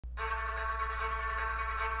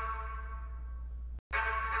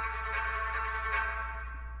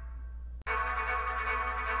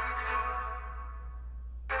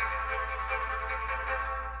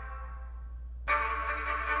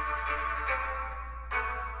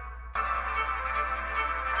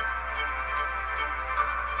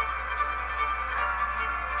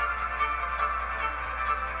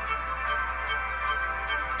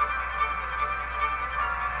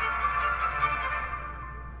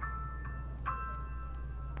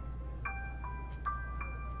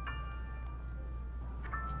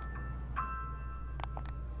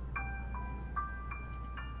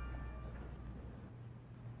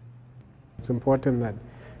It's important that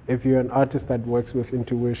if you're an artist that works with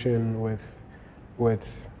intuition,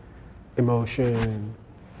 with emotion,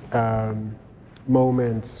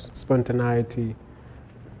 moments, spontaneity,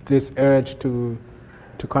 this urge to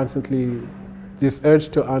constantly, this urge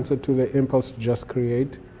to answer to the impulse to just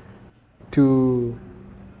create, to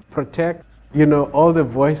protect, all the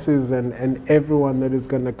voices and everyone that is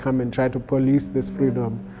going to come and try to police this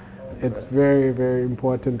freedom. It's very, very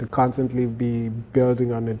important to constantly be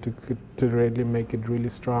building on it to really make it really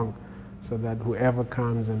strong, so that whoever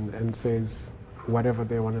comes and says whatever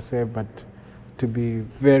they want to say, but to be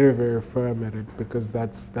very, very firm at it, because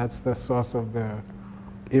that's the source of the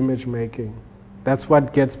image making. That's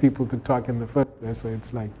what gets people to talk in the first place. So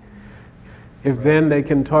it's like, if then they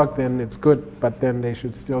can talk, then it's good, but then they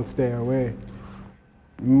should still stay away.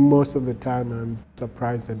 Most of the time I'm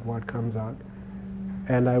surprised at what comes out.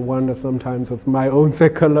 And I wonder sometimes of my own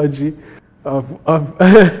psychology, of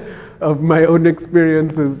my own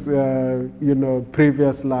experiences,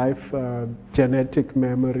 previous life, genetic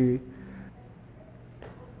memory.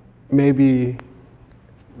 Maybe,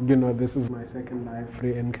 this is my second life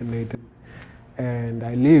reincarnated, and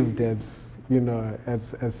I lived as,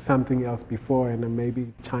 as something else before, and I'm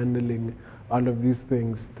maybe channeling all of these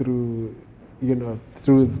things through,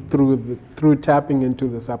 through tapping into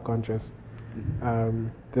the subconscious.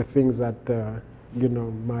 The things that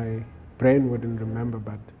my brain wouldn't remember,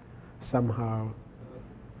 but somehow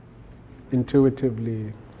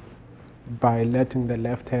intuitively, by letting the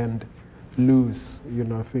left hand loose,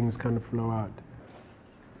 things kind of flow out.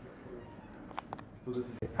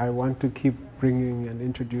 I want to keep bringing and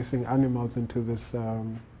introducing animals into this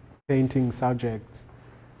painting subject.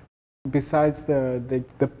 Besides the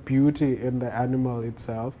beauty in the animal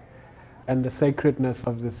itself, and the sacredness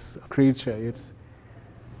of this creature, it's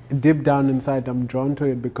deep down inside, I'm drawn to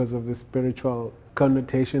it because of the spiritual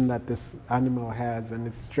connotation that this animal has, and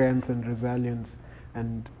its strength and resilience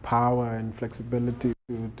and power and flexibility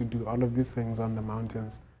to do all of these things on the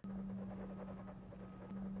mountains.